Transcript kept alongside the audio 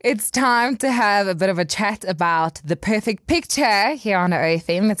It's time to have a bit of a chat about The Perfect Picture here on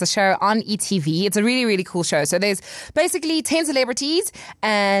OFM. It's a show on ETV. It's a really, really cool show. So there's basically 10 celebrities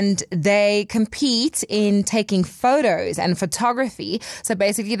and they compete in taking photos and photography. So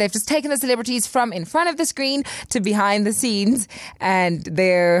basically they've just taken the celebrities from in front of the screen to behind the scenes and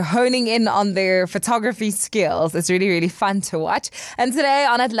they're honing in on their photography skills. It's really, really fun to watch. And today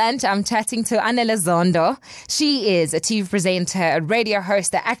on At Lunch, I'm chatting to Anele Zondo. She is a TV presenter, a radio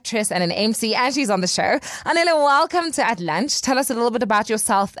host, actress and an MC, and she's on the show. Anele, welcome to At Lunch. Tell us a little bit about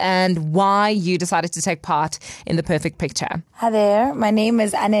yourself and why you decided to take part in The Perfect Picture. Hi there, my name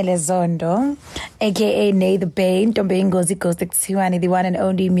is Anele Zondo, aka Nay the Bane, Ngozi Kostek, the one and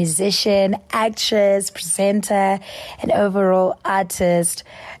only musician, actress, presenter, and overall artist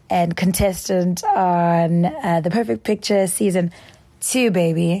and contestant on The Perfect Picture Season 2,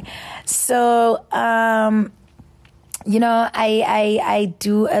 baby. So, I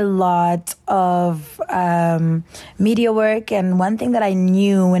do a lot of media work, and one thing that I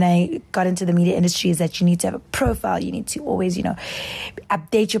knew when I got into the media industry is that you need to have a profile. You need to always,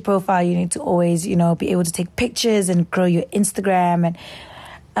 update your profile. You need to always, be able to take pictures and grow your Instagram.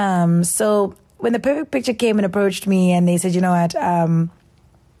 And so when The Perfect Picture came and approached me and they said, you know what,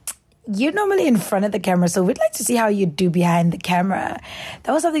 you're normally in front of the camera, so we'd like to see how you do behind the camera.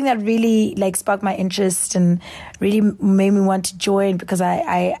 That was something that really sparked my interest and really made me want to join, because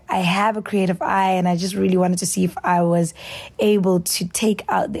I have a creative eye and I just really wanted to see if I was able to take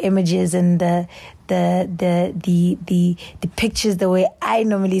out the images and the pictures the way I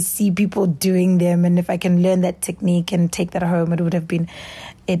normally see people doing them, and if I can learn that technique and take that home, it would have been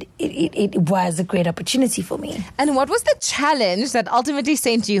it was a great opportunity for me. And what was the challenge that ultimately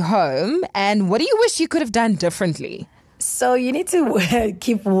sent you home, and what do you wish you could have done differently? So you need to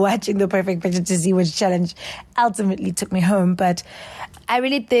keep watching The Perfect Picture to see which challenge ultimately took me home. But I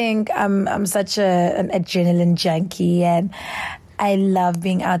really think I'm such an adrenaline junkie, and I love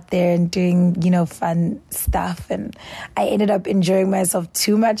being out there and doing, fun stuff. And I ended up enjoying myself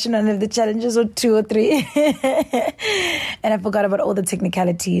too much in one of the challenges, or 2 or 3. And I forgot about all the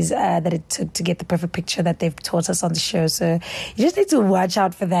technicalities that it took to get the perfect picture that they've taught us on the show. So you just need to watch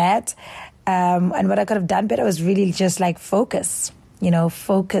out for that. And what I could have done better was really just focus,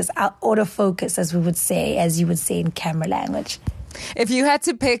 autofocus, as you would say in camera language. If you had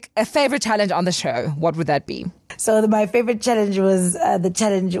to pick a favorite challenge on the show, what would that be? So my favorite challenge was the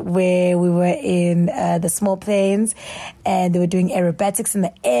challenge where we were in the small planes and they were doing aerobatics in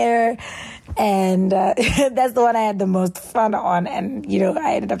the air. And that's the one I had the most fun on. And,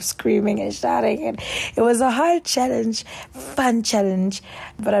 I ended up screaming and shouting. And it was a hard challenge, fun challenge.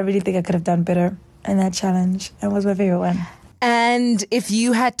 But I really think I could have done better in that challenge. That was my favorite one. And if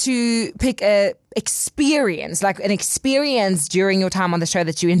you had to pick an experience during your time on the show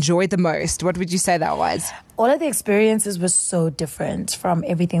that you enjoyed the most, what would you say that was? All of the experiences were so different from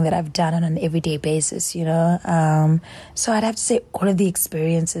everything that I've done on an everyday basis, So I'd have to say all of the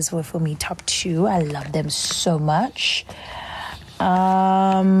experiences were, for me, top 2. I love them so much.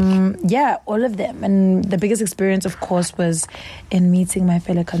 All of them. And the biggest experience, of course, was in meeting my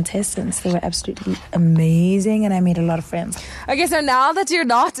fellow contestants. They were absolutely amazing and I made a lot of friends. Okay, so now that you're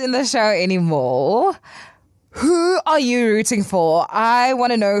not in the show anymore, who are you rooting for? I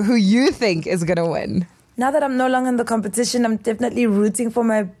want to know who you think is going to win. Now that I'm no longer in the competition, I'm definitely rooting for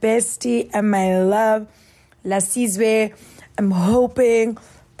my bestie and my love, Lasizwe. I'm hoping,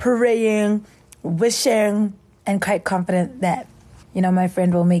 praying, wishing, and quite confident that my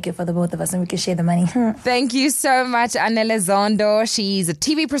friend will make it for the both of us and we can share the money. Thank you so much, Anele Zondo. She's a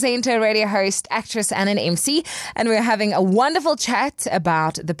TV presenter, radio host, actress, and an MC. And we're having a wonderful chat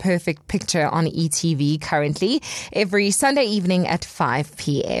about The Perfect Picture on ETV currently, every Sunday evening at 5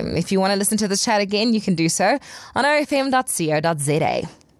 p.m. If you want to listen to this chat again, you can do so on ofm.co.za.